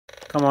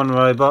Come on,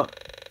 robot.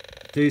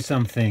 Do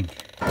something.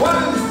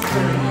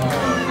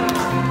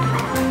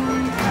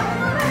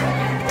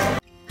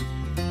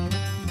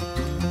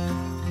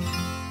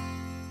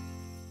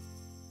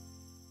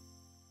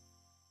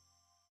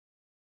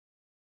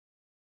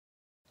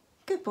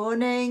 Good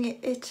morning,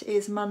 it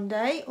is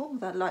Monday. Oh,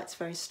 that light's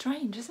very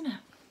strange, isn't it?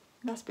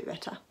 That's a bit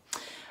better.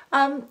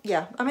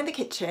 Yeah, I'm in the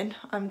kitchen.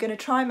 I'm going to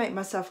try and make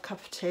myself a cup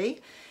of tea.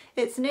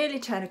 It's nearly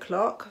 10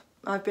 o'clock.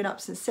 I've been up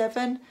since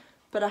 7,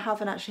 but I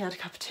haven't actually had a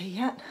cup of tea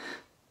yet.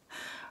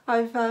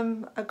 I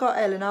got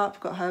Ellen up,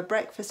 got her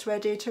breakfast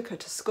ready, took her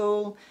to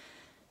school.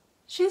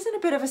 She's in a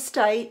bit of a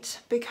state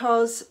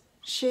because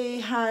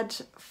she had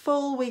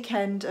full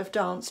weekend of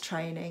dance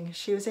training.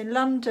 She was in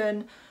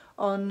London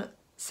on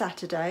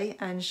Saturday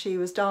and she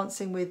was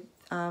dancing with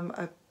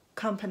a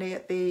company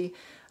at the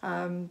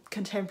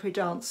contemporary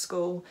dance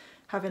school,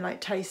 having like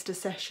taster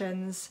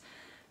sessions,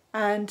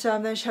 and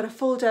then she had a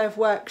full day of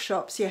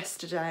workshops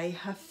yesterday.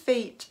 Her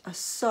feet are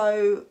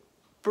so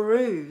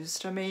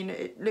bruised. I mean,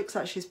 it looks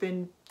like she's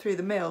been through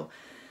the mill,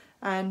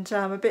 and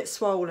a bit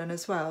swollen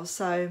as well.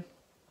 So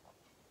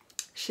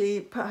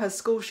she put her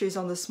school shoes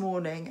on this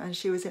morning and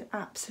she was in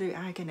absolute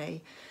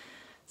agony.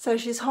 So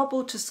she's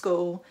hobbled to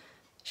school.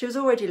 She was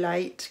already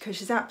late because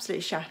she's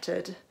absolutely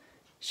shattered.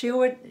 She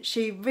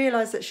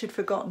realised that she'd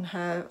forgotten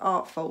her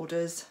art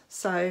folders,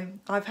 so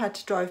I've had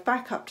to drive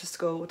back up to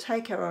school,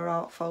 take her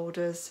art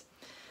folders.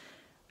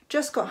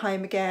 Just got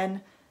home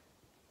again,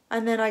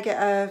 and then I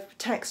get a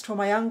text from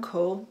my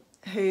uncle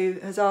who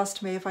has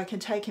asked me if I can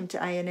take him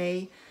to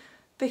A&E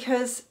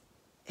because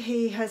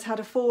he has had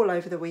a fall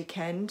over the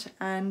weekend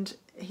and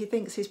he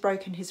thinks he's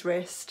broken his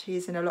wrist.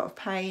 He's in a lot of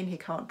pain, he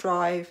can't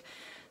drive,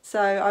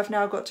 so I've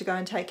now got to go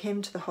and take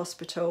him to the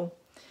hospital.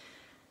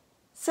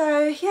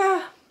 So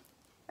yeah,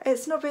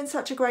 it's not been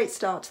such a great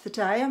start to the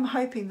day. I'm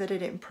hoping that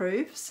it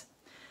improves.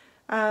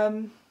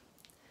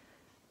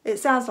 It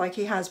sounds like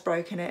he has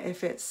broken it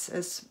if it's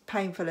as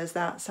painful as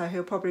that, so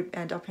he'll probably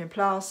end up in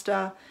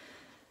plaster,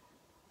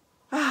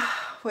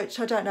 which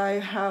I don't know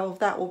how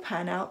that will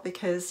pan out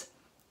because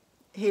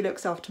he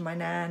looks after my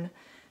nan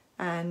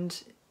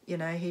and, you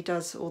know, he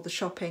does all the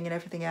shopping and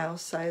everything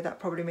else, so that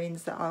probably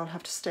means that I'll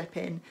have to step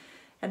in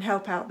and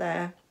help out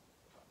there,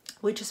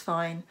 which is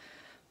fine.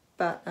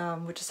 But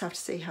we'll just have to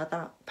see how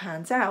that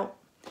pans out.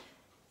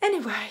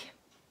 Anyway,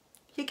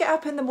 you get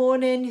up in the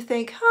morning, you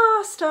think,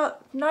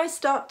 nice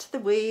start to the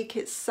week,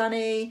 it's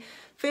sunny,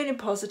 feeling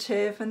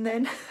positive, and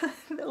then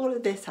all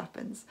of this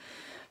happens.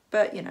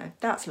 But you know,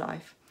 that's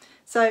life.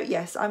 So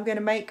yes, I'm going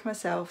to make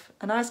myself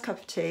a nice cup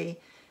of tea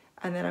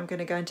and then I'm going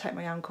to go and take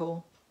my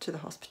uncle to the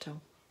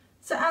hospital.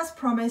 So as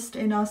promised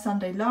in our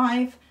Sunday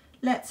Live,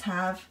 let's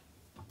have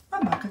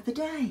a mug of the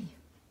day.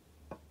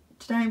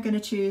 Today I'm going to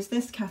choose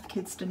this Cath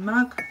Kidston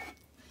mug,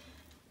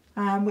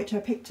 which I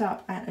picked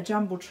up at a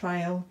jumble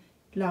trail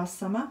last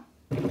summer.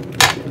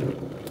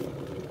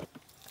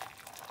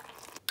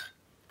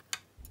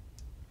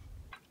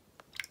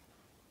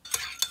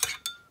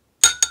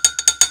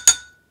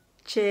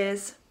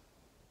 Cheers.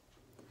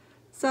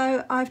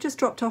 So I've just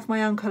dropped off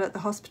my uncle at the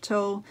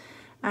hospital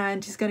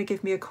and he's going to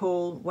give me a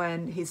call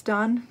when he's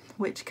done,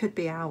 which could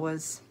be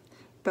hours.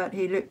 But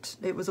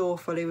it was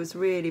awful. He was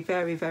really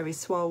very, very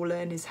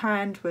swollen. His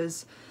hand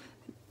was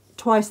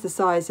twice the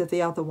size of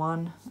the other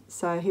one.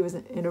 So he was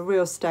in a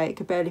real state,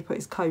 could barely put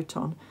his coat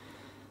on.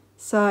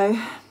 So,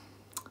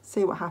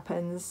 see what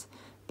happens.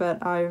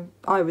 But I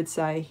would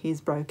say he's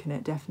broken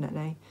it,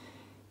 definitely.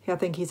 I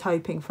think he's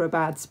hoping for a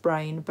bad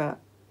sprain, but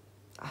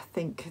I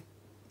think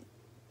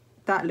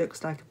that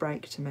looks like a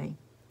break to me.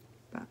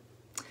 But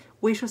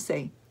we shall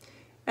see.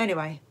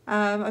 Anyway,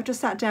 I've just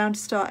sat down to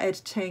start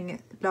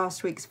editing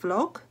last week's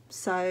vlog,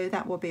 so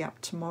that will be up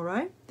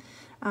tomorrow.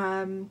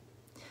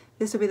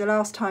 This will be the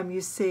last time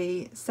you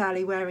see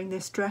Sally wearing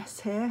this dress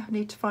here. I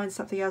need to find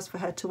something else for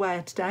her to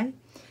wear today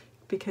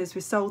because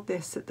we sold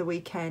this at the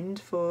weekend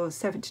for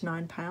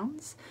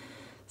 £79.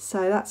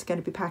 So that's going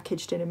to be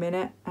packaged in a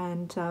minute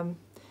and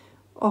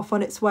off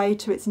on its way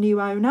to its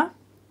new owner.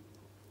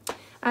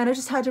 And I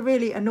just had a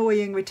really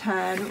annoying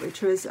return,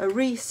 which was a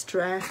Reese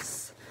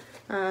dress.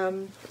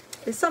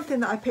 It's something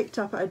that I picked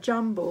up at a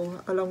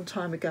jumble a long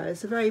time ago.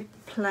 It's a very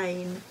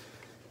plain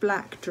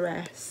black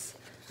dress,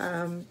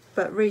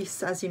 but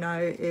Reese, as you know,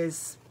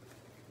 is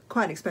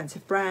quite an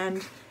expensive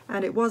brand,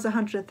 and it was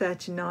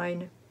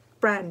 £139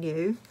 brand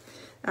new.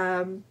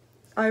 I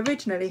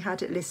originally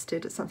had it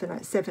listed at something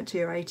like £70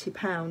 or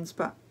 £80,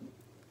 but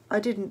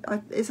I didn't.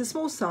 It's a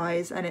small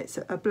size and it's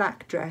a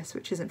black dress,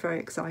 which isn't very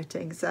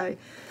exciting. So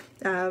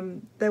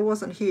there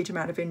wasn't a huge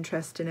amount of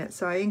interest in it,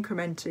 so I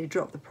incrementally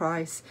dropped the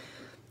price.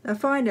 And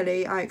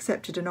finally I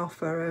accepted an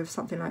offer of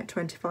something like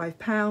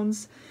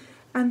 £25,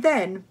 and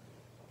then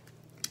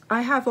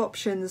I have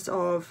options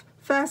of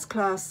first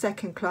class,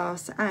 second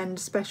class and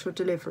special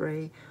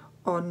delivery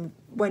on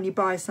when you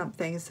buy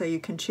something, so you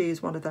can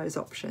choose one of those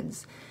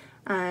options.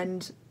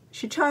 And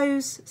she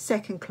chose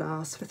second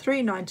class for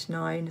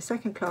 £3.99,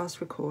 second class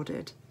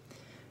recorded,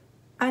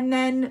 and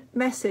then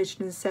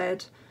messaged and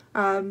said,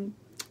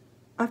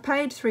 I've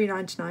paid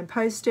 £3.99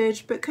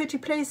 postage, but could you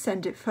please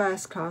send it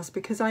first class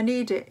because I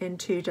need it in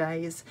 2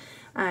 days,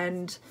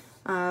 and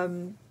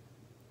I'm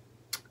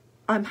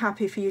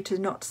happy for you to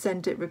not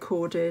send it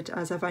recorded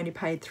as I've only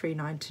paid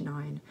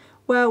 £3.99.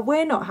 Well,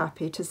 we're not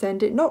happy to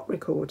send it not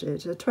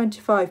recorded, a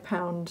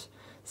 £25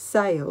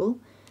 sale.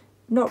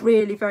 Not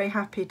really very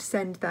happy to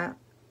send that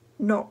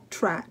not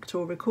tracked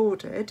or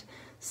recorded.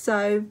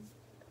 So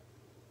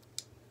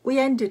we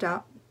ended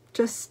up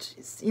just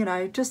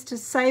to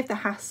save the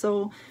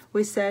hassle,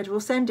 we said we'll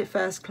send it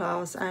first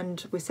class,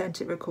 and we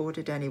sent it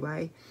recorded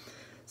anyway.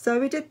 So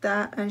we did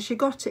that, and she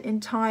got it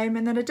in time,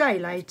 and then a day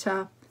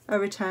later a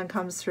return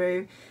comes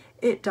through.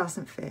 It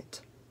doesn't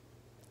fit.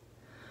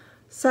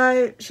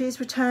 So she's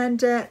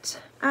returned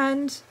it,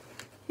 and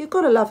you've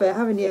got to love it,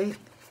 haven't you?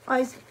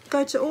 I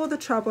go to all the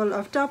trouble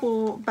of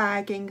double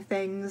bagging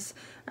things.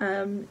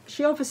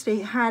 She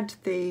obviously had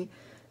the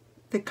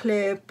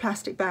clear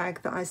plastic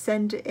bag that I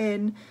send it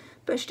in,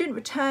 but she didn't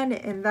return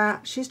it in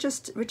that. She's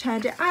just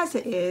returned it as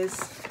it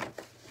is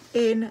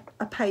in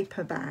a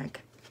paper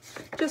bag,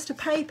 just a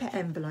paper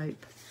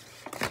envelope.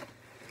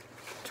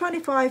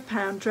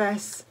 £25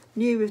 dress,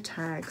 new with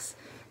tags.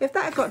 If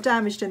that had got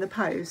damaged in the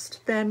post,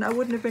 then I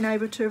wouldn't have been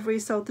able to have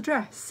resold the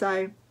dress. So,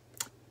 a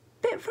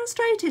bit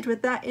frustrated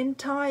with that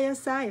entire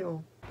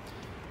sale.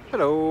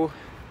 Hello.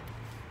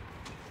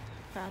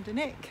 Found a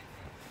nick.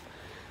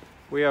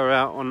 We are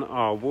out on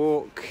our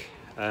walk.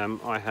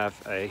 I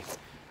have a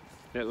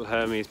little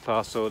Hermes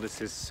parcel.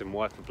 This is some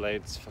wiper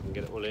blades, if I can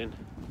get it all in.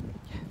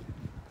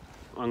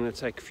 I'm going to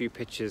take a few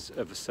pictures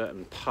of a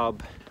certain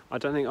pub. I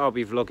don't think I'll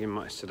be vlogging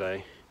much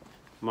today.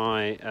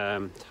 My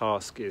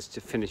task is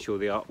to finish all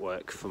the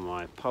artwork for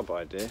my pub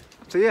idea.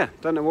 So yeah,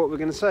 don't know what we're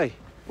going to say.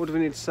 What do we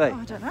need to say? Oh,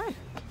 I don't know.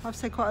 I've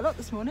said quite a lot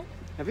this morning.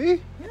 Have you?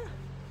 Yeah.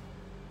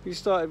 You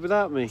started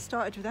without me?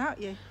 Started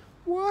without you.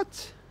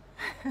 What?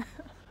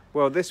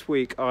 Well, this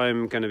week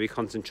I'm going to be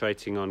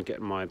concentrating on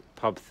getting my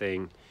pub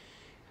thing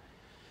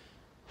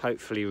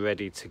hopefully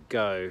ready to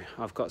go.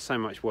 I've got so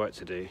much work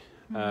to do.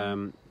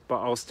 But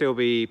I'll still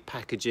be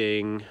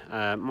packaging,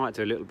 might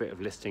do a little bit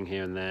of listing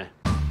here and there.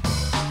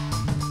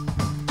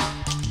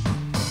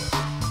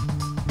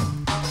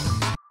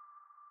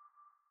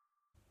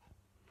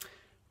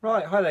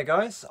 Right, hi there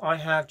guys. I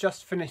have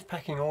just finished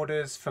packing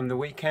orders from the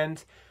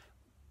weekend.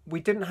 We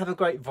didn't have a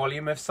great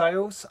volume of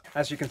sales.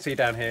 As you can see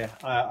down here,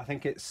 I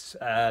think it's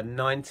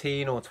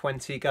 19 or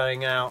 20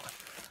 going out.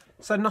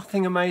 So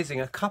nothing amazing.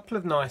 A couple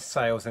of nice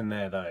sales in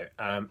there though.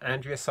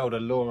 Andrea sold a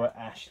Laura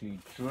Ashley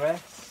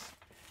dress,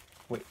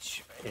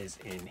 which is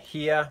in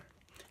here.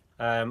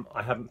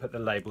 I haven't put the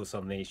labels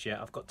on these yet.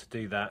 I've got to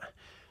do that.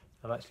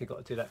 I've actually got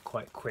to do that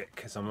quite quick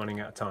because I'm running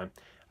out of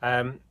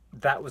time.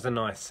 That was a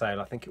nice sale.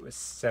 I think it was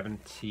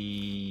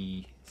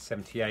 70,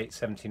 78,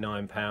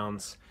 79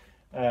 pounds.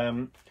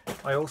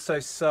 I also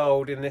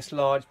sold in this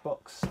large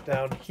box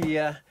down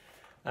here.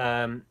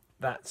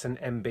 That's an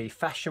MB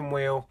fashion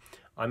wheel.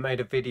 I made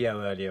a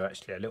video earlier,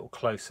 actually, a little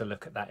closer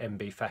look at that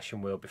MB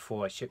fashion wheel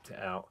before I shipped it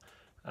out.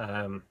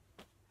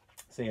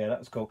 So yeah, that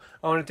was cool.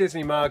 Oh, and a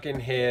Disney mug in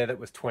here that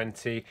was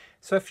 20.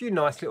 So a few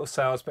nice little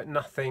sales, but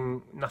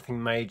nothing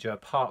major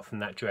apart from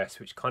that dress,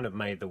 which kind of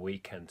made the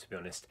weekend, to be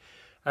honest.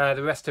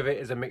 The rest of it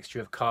is a mixture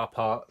of car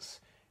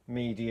parts,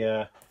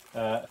 media,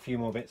 a few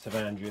more bits of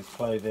Andrea's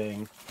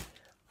clothing.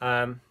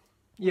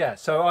 Yeah,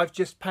 so I've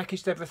just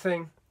packaged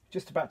everything,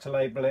 just about to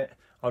label it.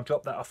 I'll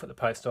drop that off at the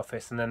post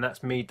office, and then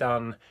that's me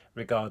done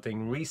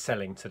regarding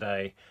reselling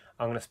today.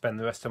 I'm going to spend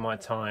the rest of my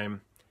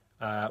time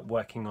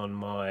working on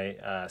my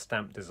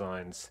stamp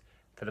designs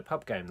for the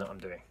pub game that I'm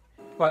doing.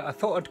 Right, I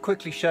thought I'd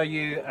quickly show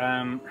you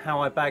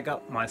how I bag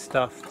up my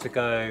stuff to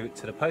go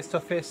to the post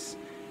office.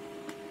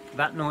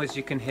 That noise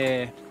you can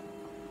hear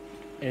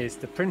is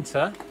the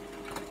printer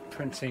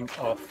printing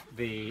off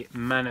the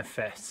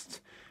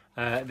manifest.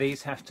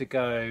 These have to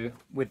go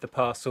with the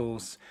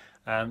parcels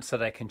so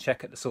they can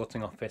check at the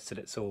sorting office that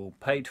it's all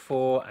paid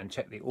for and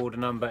check the order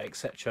number,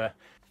 etc.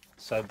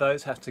 So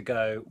those have to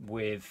go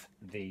with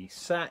the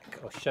sack.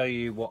 I'll show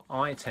you what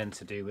I tend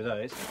to do with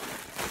those.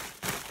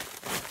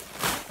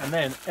 And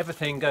then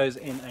everything goes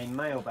in a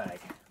mail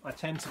bag. I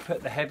tend to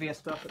put the heavier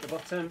stuff at the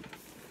bottom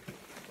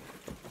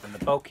and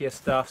the bulkier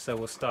stuff, so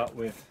we'll start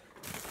with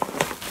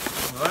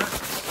that.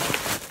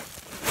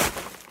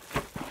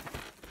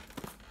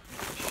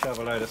 Shove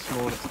a load of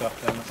smaller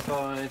stuff down the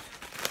side.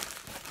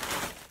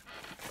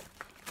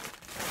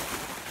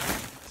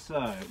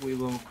 So we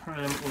will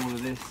cram all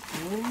of this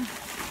in.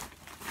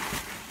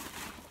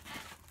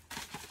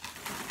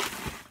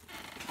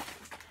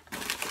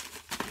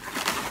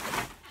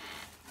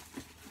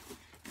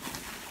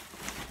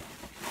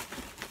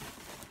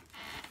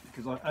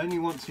 Because I only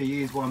want to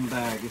use one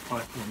bag if I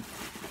can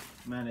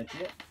manage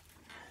it.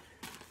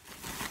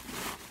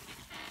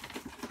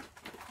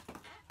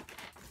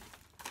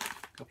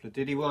 A couple of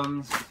diddy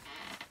ones,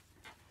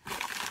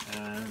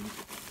 and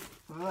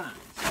that.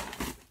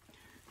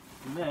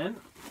 And then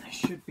there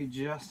should be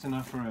just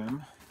enough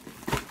room.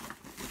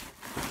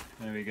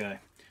 There we go.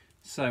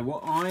 So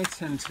what I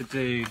tend to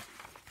do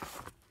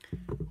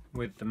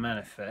with the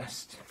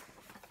manifest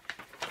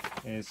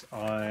is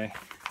I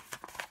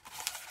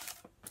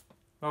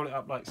roll it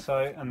up like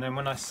so, and then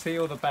when I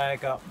seal the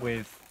bag up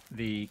with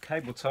the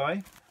cable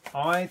tie,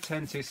 I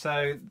tend to,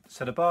 so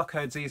the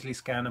barcode's easily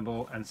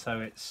scannable, and so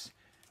it's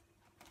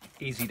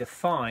easy to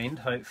find,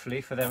 hopefully,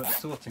 for them at the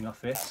sorting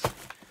office.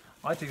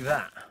 I do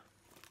that.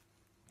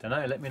 Don't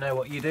know, let me know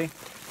what you do.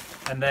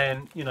 And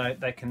then, you know,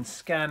 they can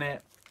scan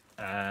it,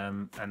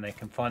 and they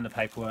can find the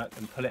paperwork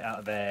and pull it out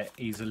of there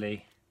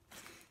easily.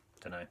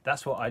 Don't know,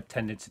 that's what I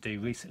tended to do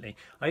recently.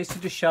 I used to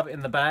just shove it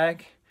in the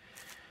bag,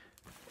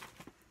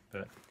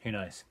 but who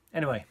knows.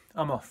 Anyway,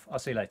 I'm off. I'll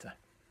see you later.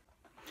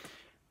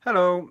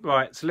 Hello.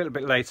 Right, it's a little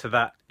bit later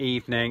that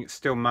evening. It's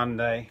still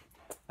Monday,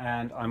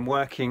 and I'm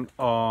working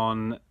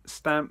on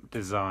stamp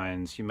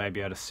designs. You may be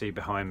able to see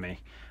behind me.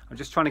 I'm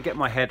just trying to get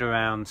my head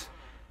around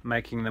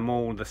making them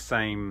all the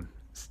same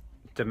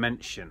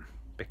dimension,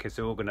 because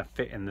they're all going to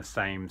fit in the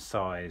same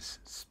size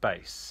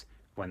space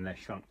when they're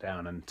shrunk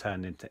down and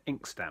turned into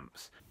ink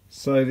stamps.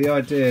 So the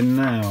idea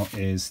now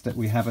is that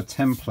we have a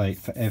template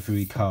for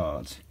every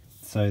card.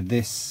 So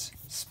this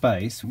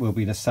space will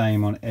be the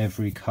same on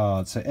every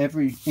card. So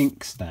every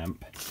ink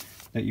stamp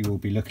that you will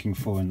be looking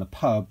for in the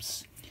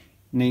pubs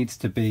needs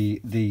to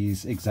be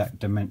these exact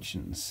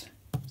dimensions,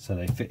 so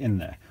they fit in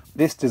there.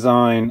 This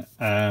design,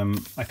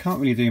 I can't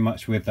really do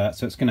much with that,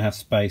 so it's going to have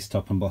space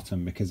top and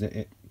bottom, because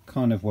it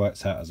kind of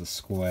works out as a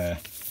square,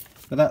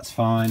 but that's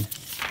fine.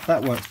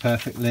 That works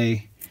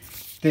perfectly.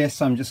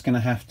 This, I'm just going to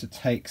have to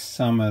take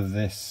some of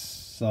this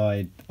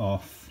side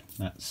off.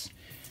 That's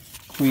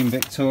Queen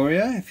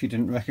Victoria, if you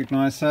didn't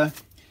recognise her.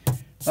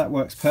 That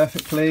works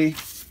perfectly.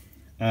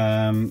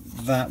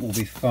 That will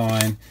be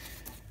fine.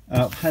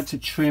 I've had to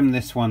trim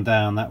this one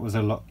down. That was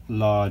a lot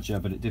larger,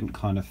 but it didn't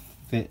kind of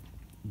fit.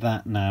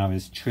 That now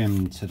is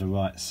trimmed to the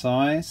right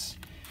size,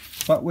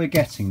 but we're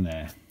getting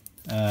there.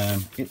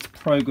 It's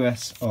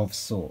progress of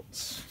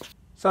sorts.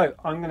 So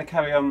I'm going to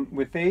carry on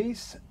with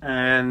these,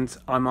 and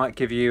I might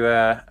give you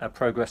a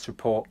progress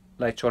report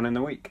later on in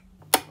the week.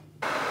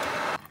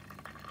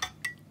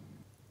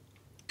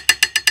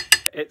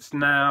 It's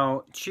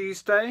now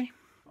Tuesday.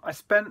 I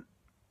spent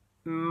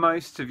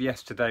most of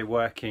yesterday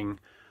working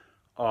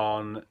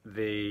on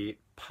the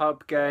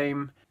pub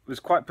game. It was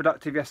quite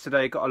productive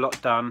yesterday, got a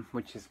lot done,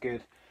 which is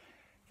good.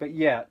 But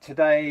yeah,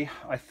 today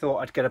I thought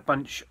I'd get a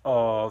bunch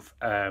of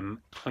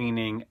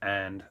cleaning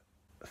and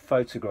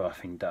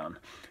photographing done.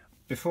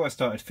 Before I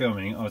started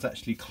filming, I was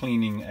actually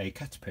cleaning a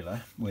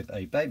caterpillar with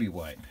a baby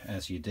wipe,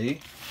 as you do.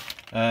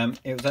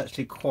 It was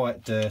actually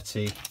quite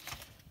dirty,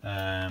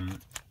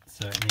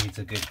 so it needs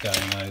a good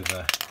going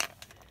over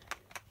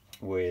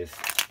with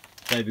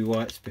baby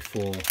wipes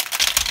before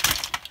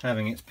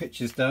having its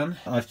pictures done.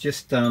 I've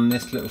just done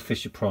this little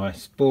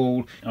Fisher-Price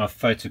ball. I've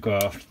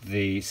photographed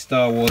the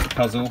Star Wars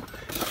puzzle.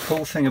 The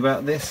cool thing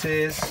about this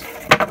is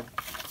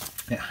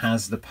it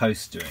has the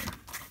poster in,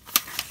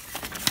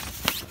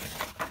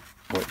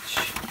 which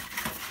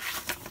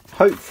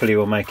hopefully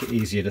will make it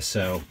easier to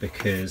sell,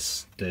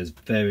 because there's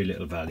very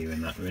little value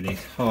in that really.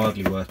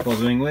 Hardly worth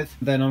bothering with.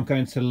 Then I'm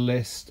going to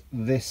list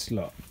this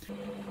lot.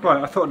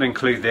 Right, I thought I'd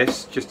include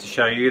this just to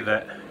show you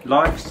that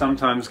life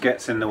sometimes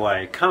gets in the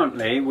way.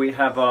 Currently we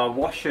have our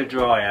washer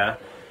dryer.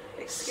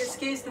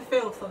 Excuse the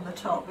filth on the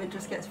top, it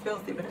just gets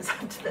filthy when it's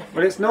under there.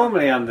 Well, it's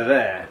normally under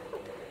there.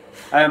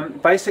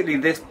 Basically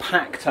this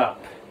packed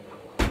up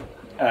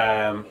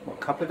a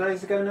couple of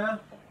days ago now?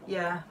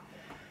 Yeah.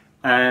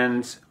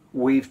 And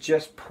we've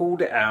just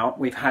pulled it out.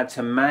 We've had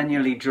to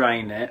manually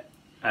drain it,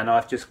 and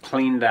I've just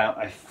cleaned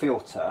out a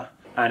filter.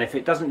 And if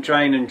it doesn't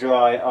drain and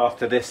dry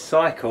after this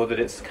cycle that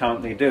it's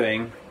currently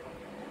doing,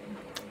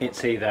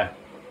 it's either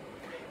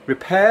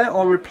repair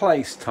or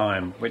replace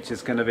time, which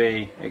is going to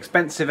be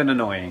expensive and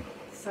annoying.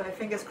 So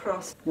fingers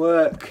crossed.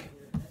 Work.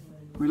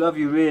 We love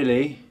you,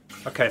 really.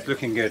 Okay, it's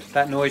looking good.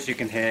 That noise you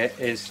can hear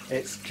is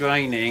it's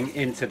draining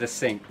into the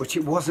sink, which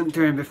it wasn't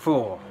doing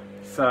before.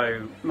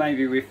 So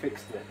maybe we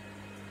fixed it.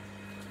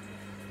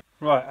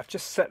 Right, I've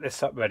just set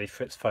this up ready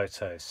for its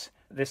photos.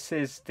 This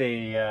is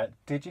the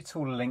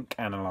digital link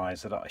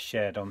analyzer that I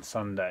shared on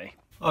Sunday.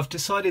 I've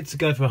decided to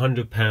go for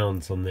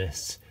 £100 on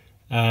this.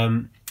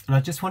 And I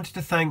just wanted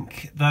to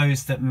thank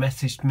those that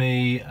messaged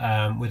me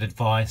with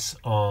advice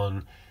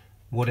on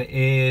what it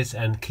is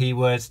and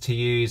keywords to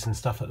use and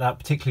stuff like that,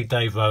 particularly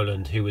Dave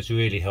Rowland, who was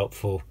really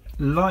helpful.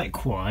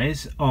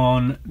 Likewise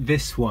on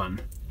this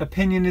one.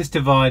 Opinion is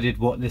divided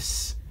what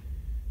this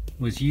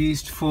was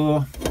used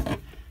for,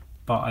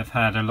 but I've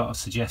had a lot of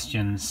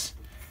suggestions,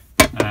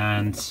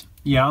 and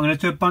yeah, I'm going to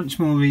do a bunch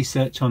more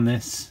research on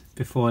this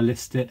before I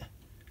list it.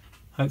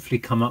 Hopefully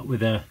come up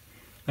with a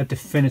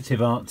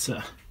definitive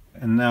answer.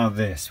 And now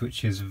this,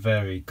 which is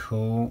very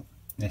cool.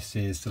 This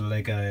is the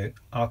Lego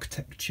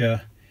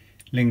Architecture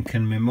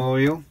Lincoln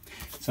Memorial.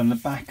 So on the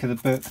back of the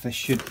book there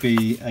should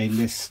be a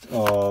list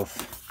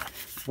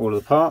of all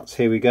of the parts.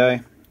 Here we go.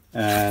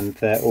 And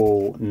they're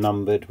all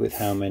numbered with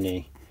how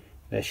many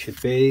there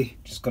should be.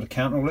 Just got to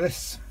count all of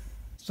this.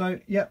 So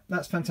yep,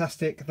 that's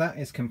fantastic. That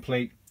is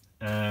complete.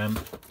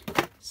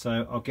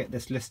 So I'll get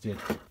this listed.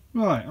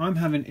 Right, I'm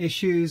having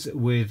issues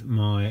with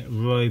my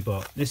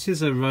robot. This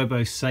is a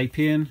Robo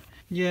Sapien.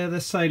 Yeah, they're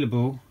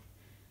saleable,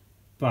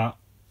 but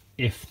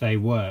if they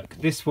work.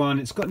 This one,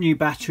 it's got new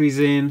batteries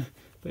in,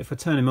 but if I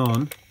turn him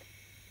on,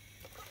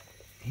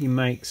 he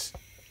makes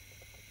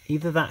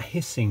either that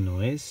hissing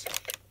noise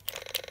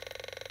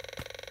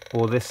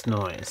or this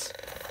noise.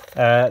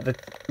 The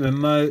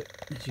remote,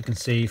 as you can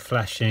see,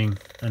 flashing,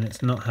 and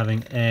it's not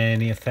having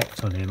any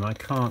effect on him. I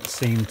can't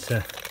seem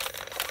to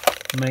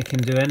make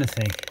him do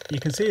anything. You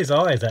can see his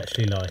eyes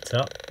actually light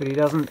up, but he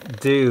doesn't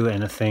do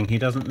anything. He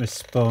doesn't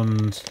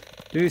respond.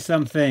 Do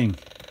something.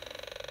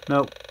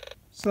 Nope.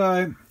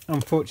 So,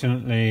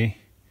 unfortunately,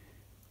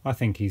 I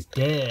think he's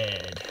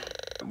dead.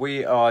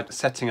 We are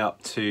setting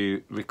up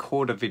to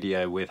record a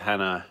video with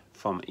Hannah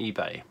from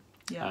eBay.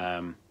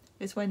 Yeah.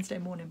 It's Wednesday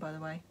morning, by the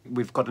way.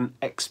 We've got an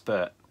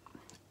expert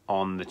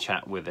on the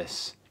chat with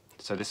us,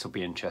 so this will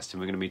be interesting.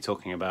 We're going to be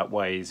talking about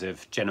ways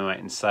of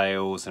generating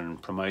sales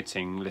and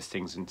promoting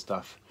listings and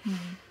stuff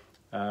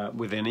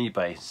within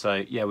eBay.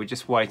 So yeah, we're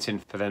just waiting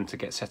for them to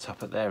get set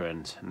up at their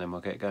end, and then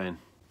we'll get going.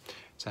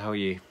 So how are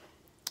you?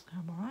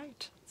 I'm all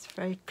right. It's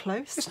very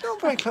close. It's not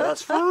very close.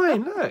 That's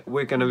fine. Look,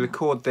 we're going to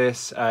record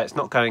this. It's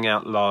not going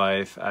out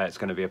live. It's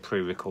going to be a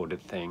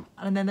pre-recorded thing.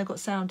 And then they've got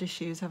sound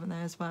issues, haven't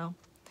they, as well?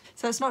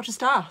 So it's not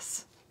just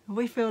us.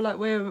 We feel like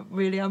we're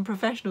really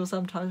unprofessional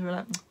sometimes. We're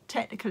like,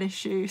 technical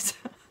issues.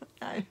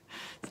 No,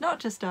 it's not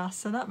just us,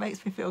 so that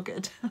makes me feel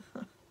good.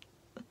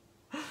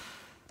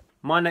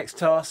 My next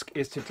task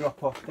is to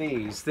drop off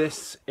these.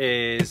 These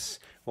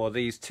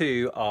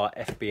two are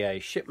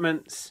FBA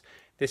shipments.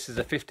 This is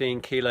a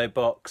 15 kilo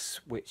box,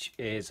 which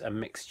is a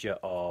mixture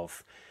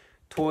of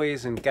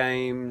toys and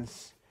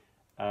games.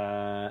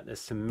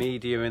 There's some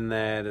media in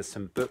there, there's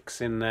some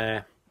books in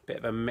there, bit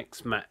of a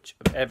mix match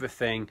of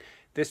everything.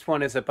 This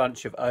one is a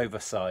bunch of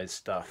oversized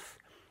stuff.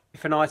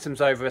 If an item's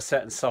over a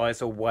certain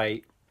size or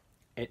weight,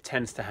 it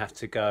tends to have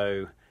to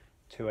go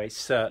to a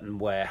certain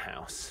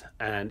warehouse.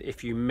 And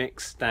if you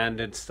mix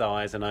standard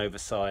size and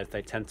oversized,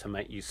 they tend to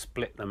make you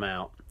split them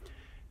out.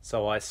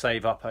 So I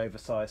save up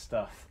oversized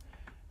stuff.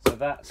 So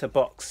that's a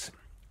box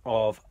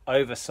of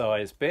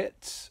oversized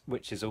bits,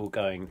 which is all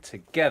going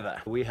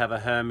together. We have a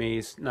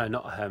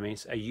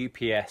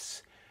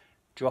UPS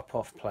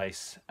drop-off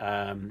place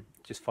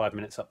just 5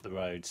 minutes up the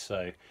road.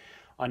 So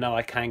I know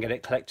I can get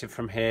it collected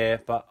from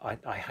here, but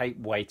I hate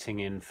waiting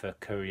in for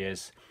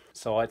couriers.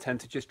 So I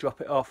tend to just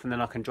drop it off, and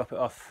then I can drop it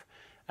off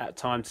at a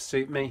time to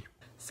suit me.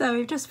 So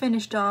we've just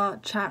finished our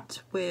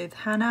chat with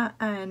Hannah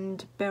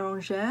and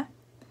Beranger.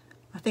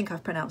 I think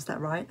I've pronounced that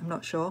right, I'm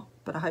not sure,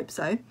 but I hope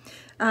so.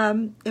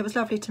 It was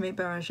lovely to meet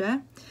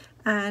Beranger,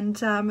 and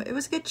it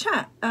was a good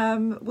chat.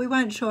 We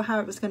weren't sure how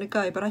it was going to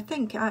go, but I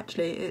think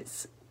actually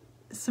it's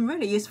some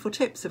really useful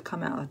tips have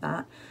come out of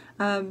that.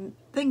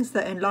 Things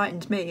that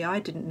enlightened me, I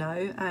didn't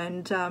know,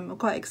 and I'm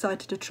quite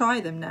excited to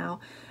try them now.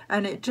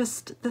 And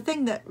the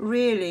thing that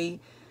really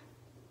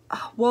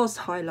was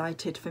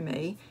highlighted for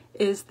me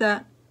is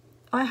that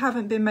I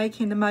haven't been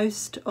making the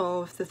most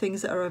of the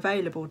things that are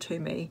available to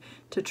me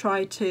to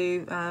try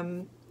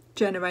to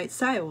generate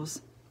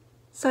sales.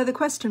 So the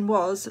question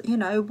was,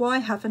 why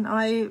haven't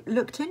I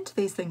looked into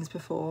these things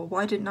before?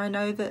 Why didn't I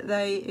know that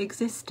they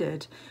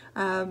existed?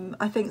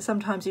 I think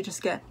sometimes you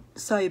just get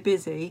so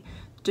busy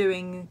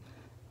doing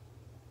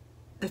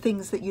the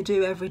things that you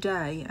do every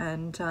day,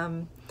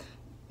 and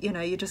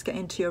you just get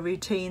into your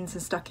routines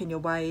and stuck in your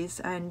ways,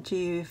 and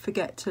you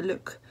forget to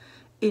look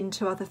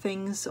into other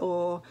things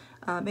or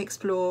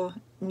explore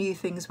new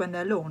things when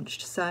they're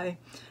launched. So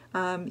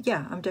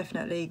yeah, I'm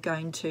definitely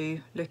going to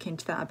look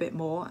into that a bit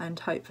more, and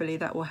hopefully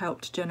that will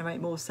help to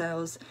generate more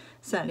sales,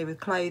 certainly with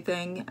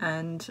clothing,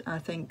 and I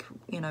think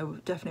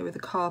definitely with the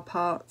car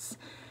parts,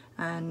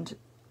 and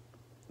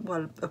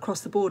well,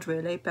 across the board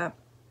really. But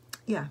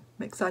yeah,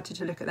 I'm excited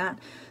to look at that.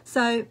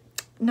 So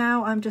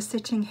now I'm just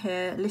sitting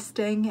here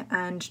listing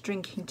and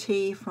drinking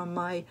tea from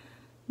my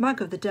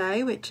mug of the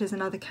day, which is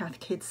another Cath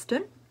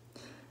Kidston,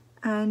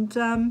 and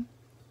then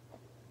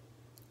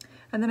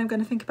I'm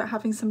going to think about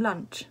having some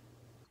lunch.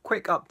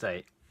 Quick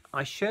update.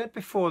 I shared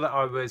before that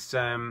I was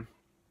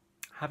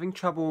having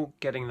trouble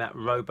getting that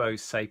Robo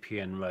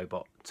Sapien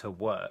robot to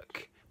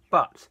work,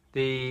 but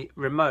the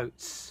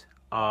remotes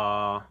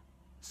are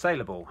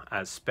saleable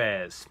as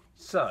spares.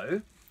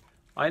 So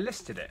I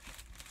listed it,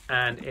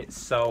 and it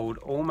sold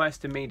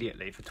almost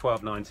immediately for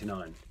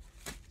 $12.99.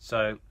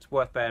 So it's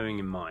worth bearing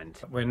in mind.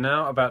 We're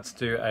now about to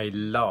do a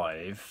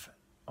live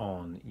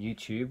on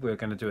YouTube. We're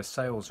going to do a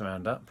sales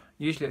roundup.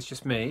 Usually it's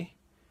just me.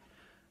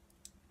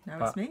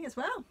 Now it's me as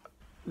well.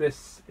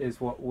 This is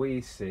what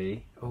we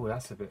see. Oh,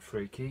 that's a bit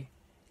freaky.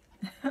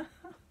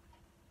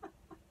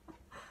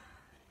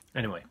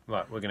 Anyway,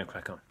 right, we're going to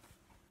crack on.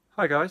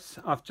 Hi guys,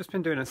 I've just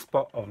been doing a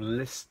spot of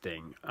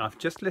listing. I've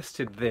just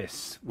listed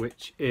this,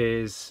 which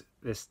is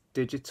this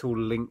digital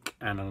link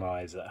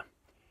analyzer.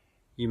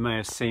 You may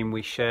have seen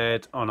we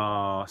shared on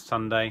our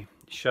Sunday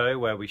show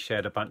where we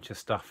shared a bunch of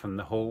stuff from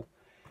the haul.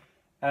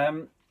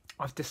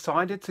 I've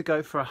decided to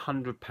go for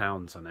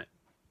 £100 on it.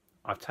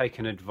 I've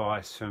taken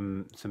advice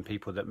from some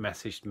people that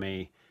messaged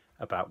me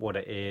about what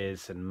it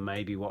is and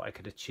maybe what I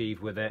could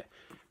achieve with it,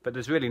 but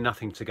there's really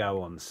nothing to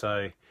go on. So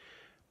I'm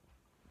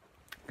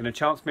going to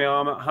chance my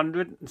arm at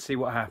 100 and see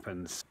what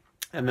happens.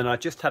 And then I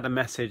just had a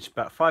message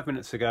about 5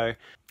 minutes ago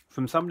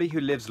from somebody who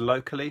lives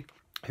locally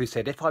who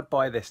said, if I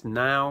buy this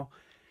now,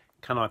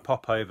 can I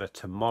pop over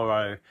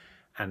tomorrow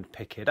and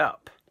pick it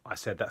up? I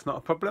said, that's not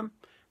a problem.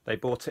 They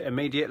bought it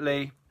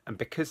immediately, and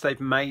because they've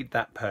made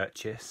that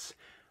purchase,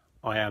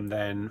 I am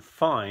then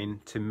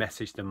fine to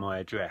message them my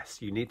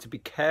address. You need to be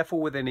careful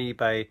within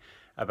eBay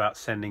about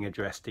sending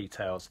address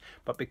details,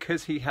 but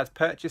because he has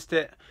purchased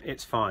it,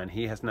 it's fine.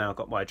 He has now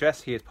got my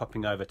address. He is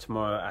popping over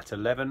tomorrow at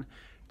 11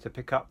 to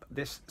pick up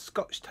this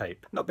Scotch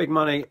tape. Not big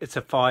money, it's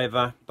a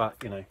 £5, but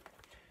you know,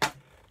 at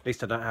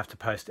least I don't have to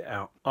post it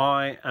out.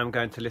 I am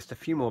going to list a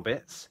few more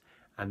bits,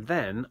 and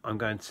then I'm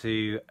going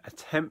to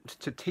attempt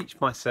to teach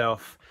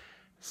myself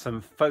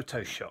some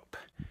Photoshop.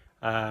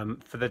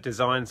 For the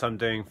designs I'm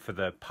doing for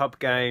the pub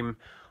game,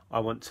 I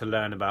want to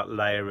learn about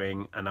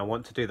layering, and I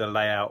want to do the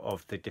layout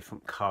of the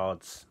different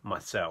cards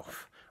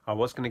myself. I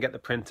was going to get the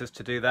printers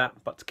to do that,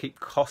 but to keep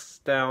costs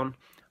down,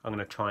 I'm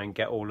going to try and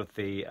get all of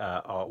the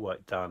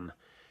artwork done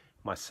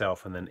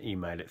myself and then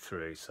email it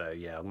through. So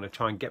yeah, I'm going to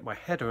try and get my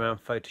head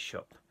around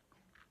Photoshop.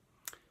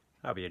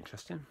 That'll be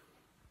interesting.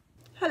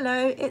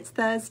 Hello, it's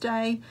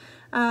Thursday.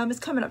 It's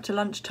coming up to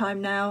lunchtime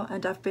now,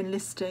 and I've been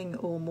listing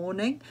all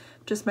morning.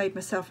 Just made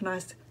myself a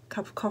nice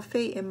cup of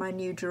coffee in my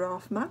new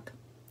giraffe mug,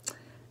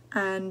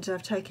 and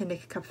I've taken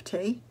Nick a cup of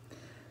tea.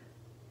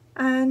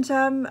 And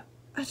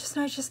I just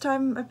noticed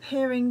I'm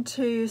appearing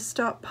to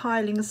start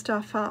piling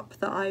stuff up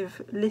that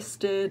I've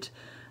listed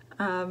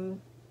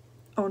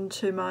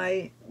onto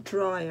my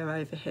dryer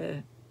over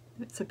here.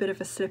 It's a bit of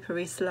a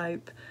slippery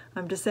slope.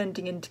 I'm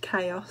descending into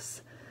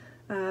chaos.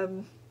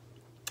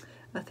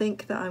 I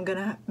think that I'm going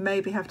to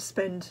maybe have to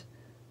spend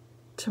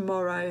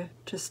tomorrow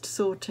just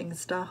sorting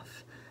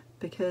stuff,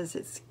 because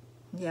it's,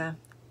 yeah,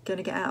 going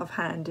to get out of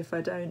hand if I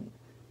don't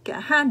get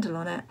a handle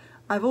on it.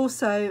 I've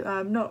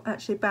also not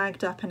actually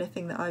bagged up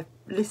anything that I've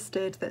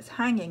listed that's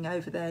hanging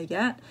over there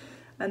yet,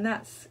 and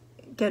that's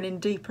getting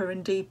deeper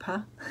and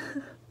deeper.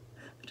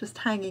 Just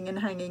hanging and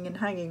hanging and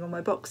hanging on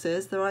my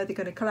boxes. They're either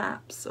going to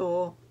collapse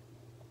or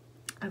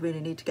I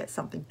really need to get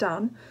something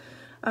done.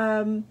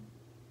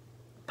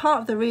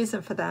 Part of the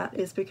reason for that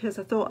is because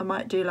I thought I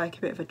might do like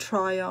a bit of a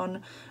try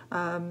on,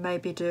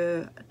 maybe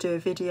do a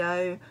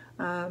video,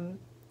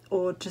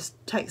 or just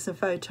take some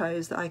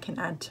photos that I can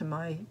add to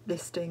my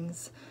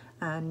listings,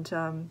 and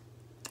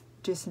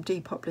do some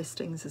Depop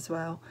listings as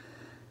well.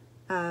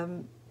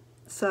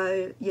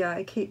 So yeah,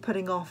 I keep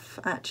putting off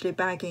actually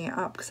bagging it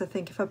up, because I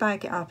think if I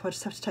bag it up I'll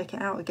just have to take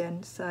it out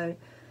again, so,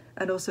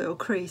 and also it'll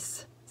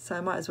crease, so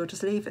I might as well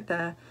just leave it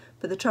there.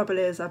 But the trouble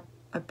is I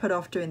put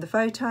off doing the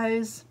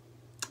photos,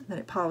 and then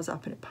it piles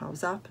up and it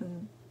piles up,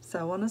 and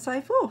so on and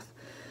so forth,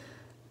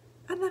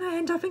 and then I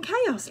end up in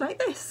chaos like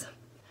this.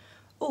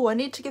 Oh, I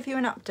need to give you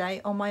an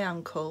update on my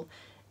uncle.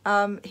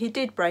 He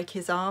did break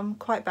his arm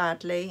quite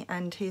badly,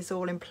 and he's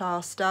all in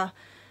plaster,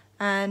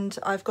 and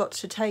I've got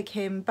to take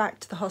him back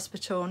to the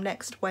hospital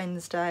next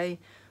Wednesday,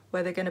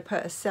 where they're going to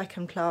put a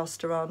second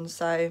plaster on.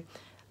 So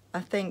I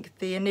think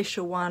the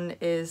initial one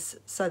is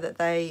so that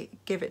they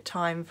give it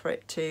time for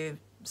it to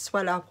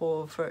swell up,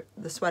 or for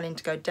the swelling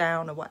to go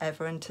down or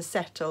whatever, and to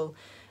settle,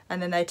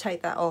 and then they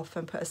take that off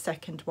and put a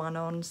second one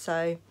on.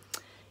 So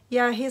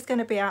yeah, he's going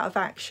to be out of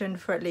action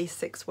for at least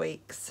 6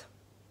 weeks.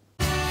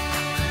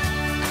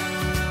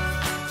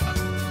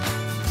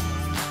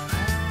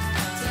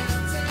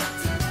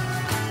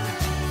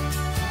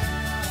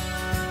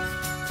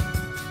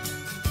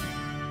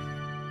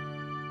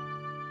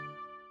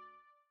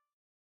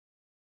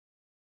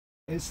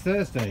 It's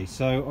Thursday,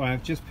 so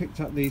I've just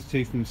picked up these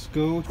two from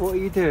school. What are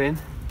you doing?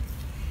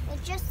 We're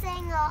just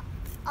saying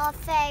our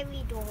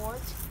fairy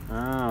doors.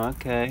 Oh,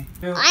 okay.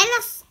 I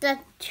lost a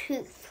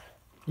tooth.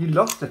 You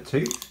lost a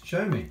tooth?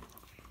 Show me.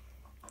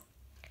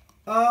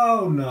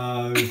 Oh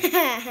no.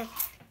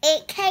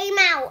 It came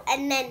out,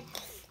 and then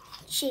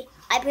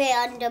I put it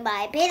under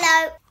my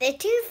pillow. The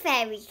tooth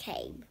fairy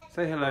came.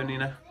 Say hello,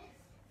 Nina.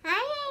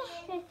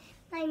 Hi,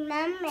 my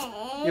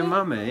mummy. Your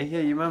mummy?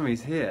 Yeah, your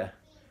mummy's here.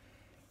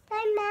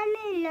 My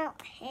mummy's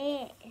not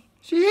here.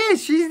 She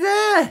is, she's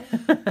there.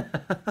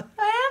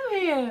 I am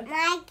here.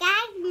 My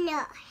dad's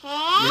not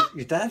here.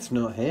 Your dad's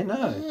not here,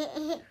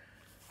 no.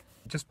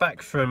 Just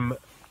back from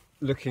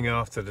looking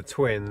after the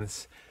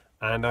twins,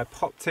 and I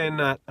popped in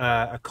at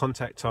a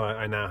contact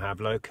I now have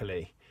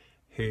locally,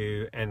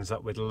 who ends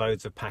up with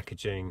loads of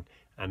packaging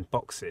and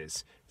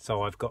boxes.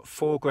 So I've got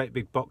 4 great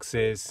big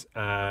boxes.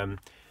 I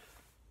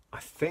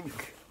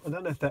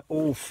don't know if they're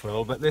all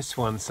full, but this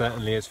one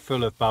certainly is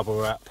full of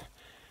bubble wrap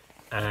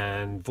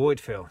and void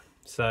fill.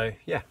 So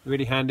yeah,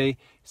 really handy,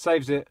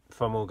 saves it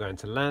from all going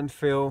to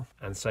landfill,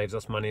 and saves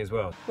us money as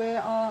well. We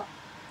are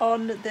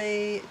on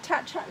the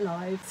Chat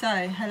Live. So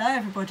hello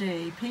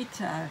everybody,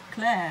 Peter,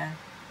 Claire,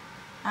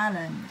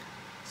 Alan.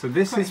 So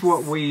this Chris. is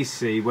what we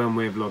see when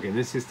we're vlogging.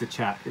 This is the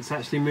chat. It's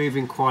actually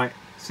moving quite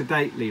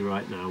sedately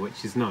right now,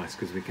 which is nice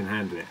because we can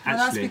handle it. Well,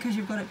 that's because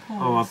you've got it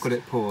paused. Oh, I've got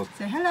it paused.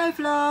 Say hello,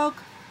 vlog.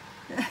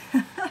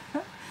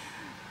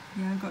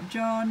 Yeah, I've got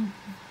John,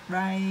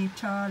 Ray,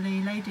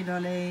 Charlie, Lady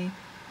Lolly,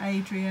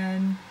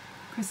 Adrian,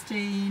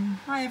 Christine.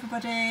 Hi,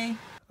 everybody.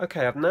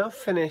 Okay, I've now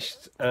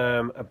finished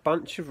a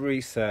bunch of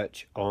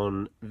research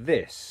on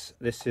this.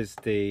 This is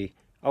the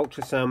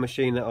ultrasound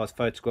machine that I was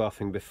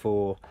photographing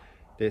before,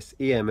 this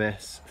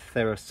EMS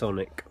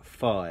Therasonic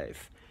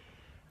 5.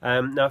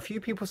 Now, a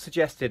few people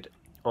suggested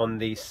on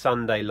the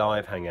Sunday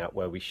live hangout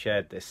where we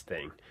shared this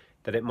thing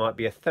that it might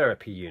be a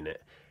therapy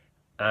unit,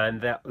 and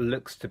that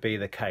looks to be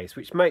the case,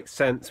 which makes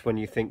sense when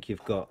you think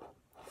you've got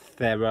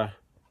Thera,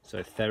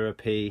 so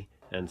therapy,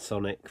 and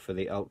Sonic for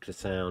the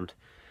ultrasound.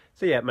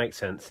 So yeah, it makes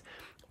sense.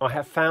 I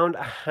have found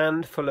a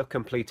handful of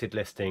completed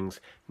listings,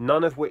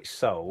 none of which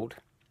sold.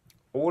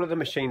 All of the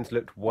machines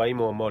looked way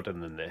more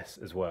modern than this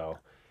as well.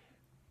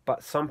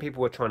 But some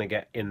people were trying to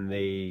get in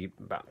the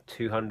about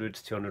 200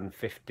 to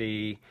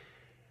 250.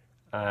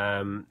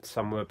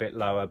 Some were a bit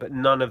lower, but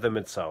none of them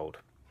had sold.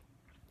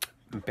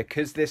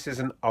 Because this is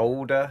an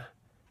older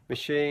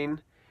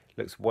machine,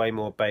 looks way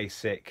more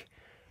basic,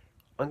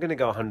 I'm going to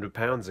go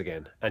 £100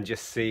 again and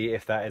just see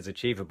if that is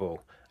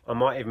achievable. I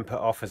might even put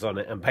offers on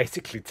it and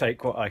basically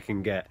take what I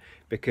can get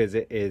because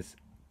it is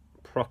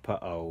proper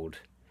old.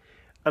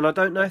 And I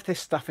don't know if this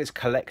stuff is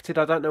collected.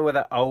 I don't know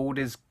whether old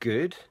is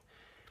good.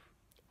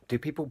 Do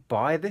people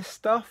buy this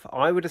stuff?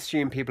 I would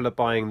assume people are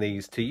buying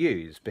these to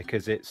use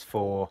because it's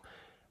for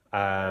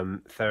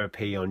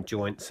therapy on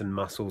joints and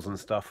muscles and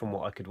stuff from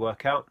what I could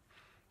work out.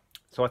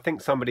 So I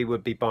think somebody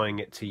would be buying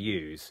it to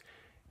use.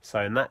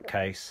 So in that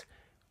case,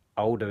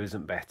 older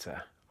isn't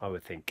better, I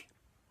would think.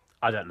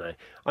 I don't know.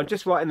 I'm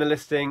just writing the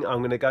listing. I'm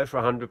going to go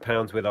for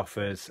 £100 with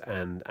offers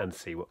and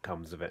see what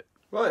comes of it.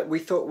 Right, we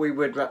thought we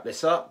would wrap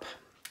this up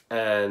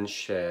and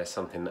share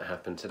something that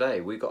happened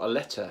today. We got a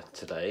letter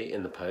today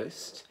in the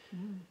post.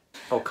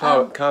 Oh,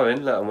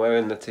 Karen, look, I'm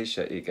wearing the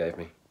t-shirt you gave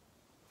me.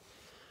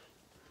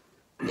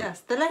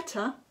 Yes, the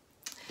letter.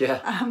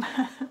 Yeah.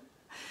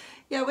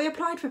 Yeah, we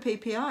applied for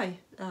PPI,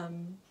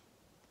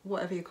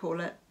 whatever you call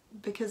it,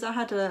 because I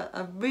had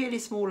a really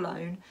small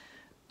loan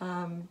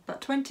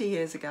about 20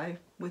 years ago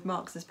with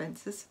Marks and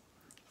Spencer's,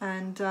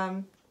 and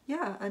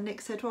yeah, and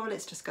Nick said, well,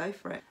 let's just go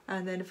for it.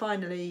 And then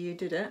finally you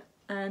did it,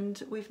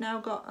 and we've now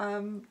got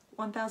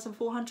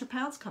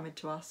 £1,400 coming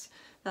to us.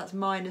 That's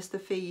minus the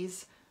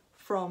fees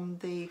from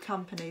the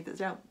company that's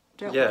dealt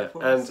with it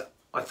for us. And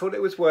I thought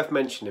it was worth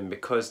mentioning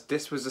because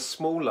this was a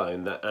small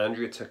loan that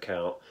Andrea took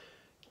out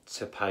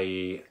to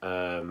pay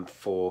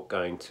for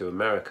going to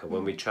America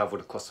when we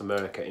travelled across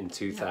America in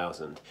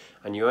 2000,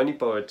 and you only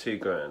borrowed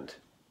 £2,000.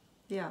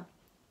 Yeah.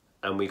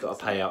 And we got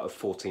a payout of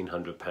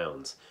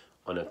 £1,400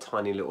 on a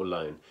tiny little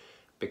loan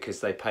because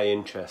they pay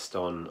interest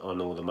on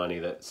all the money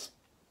that's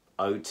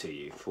owed to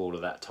you for all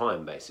of that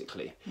time,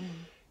 basically.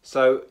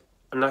 So,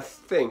 and I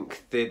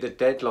think the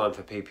deadline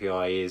for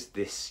PPI is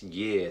this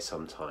year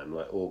sometime,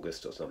 like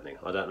August or something.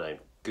 I don't know.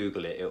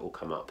 Google it, it will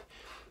come up.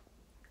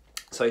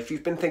 So if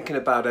you've been thinking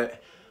about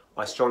it,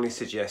 I strongly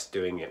suggest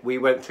doing it. We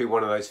went through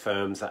one of those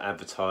firms that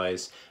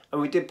advertise,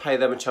 and we did pay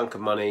them a chunk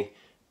of money,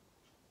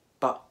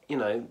 but you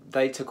know,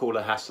 they took all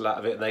the hassle out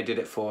of it and they did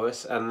it for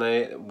us, and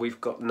we've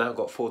now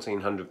got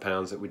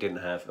 £1,400 that we didn't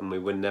have and we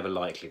were never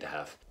likely to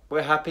have.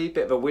 We're happy,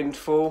 bit of a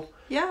windfall.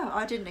 Yeah,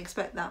 I didn't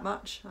expect that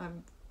much.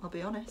 I'll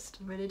be honest,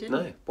 I really didn't.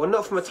 No, well,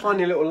 not from a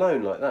tiny little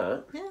loan like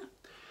that. Yeah.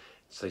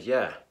 So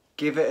yeah,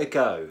 give it a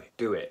go,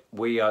 do it.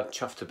 We are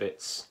chuffed to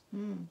bits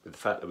with the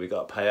fact that we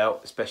got a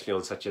payout, especially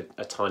on such a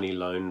tiny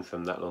loan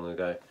from that long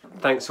ago.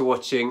 Thanks for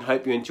watching,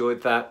 hope you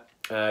enjoyed that.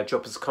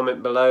 Drop us a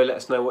comment below, let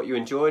us know what you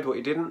enjoyed, what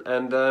you didn't,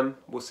 and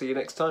we'll see you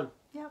next time.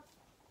 Yep.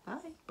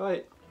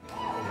 Bye.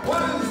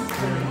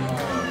 Bye.